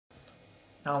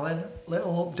Now then,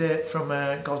 little update from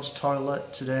God's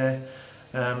Toilet today.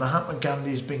 Houston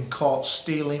Gandhi's been caught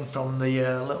stealing from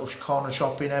the little corner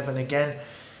shop in Heaven again.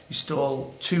 He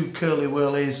stole 2 curly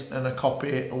whirlies and a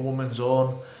copy of Woman's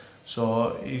Own.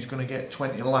 So he's going to get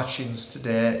 20 lashings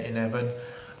today in Heaven.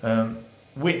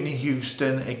 Whitney,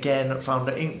 Houston, again, found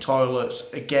at Ink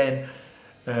Toilets, again,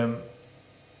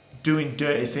 doing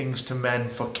dirty things to men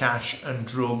for cash and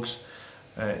drugs.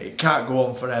 It can't go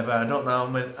on forever. I don't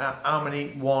know how many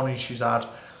warnings she's had,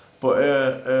 but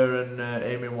her and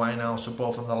Amy Winehouse are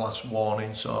both on the last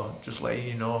warning, so just letting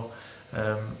you know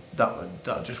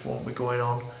that just won't be going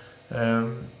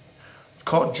on.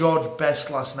 Caught George Best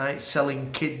last night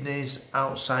selling kidneys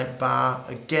outside bar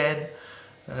again.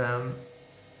 I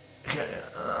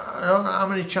don't know how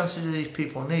many chances do these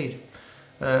people need.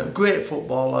 Great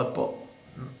footballer, but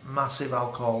massive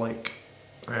alcoholic.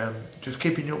 Just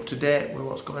keeping you up to date with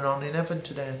what's going on in Heaven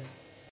today.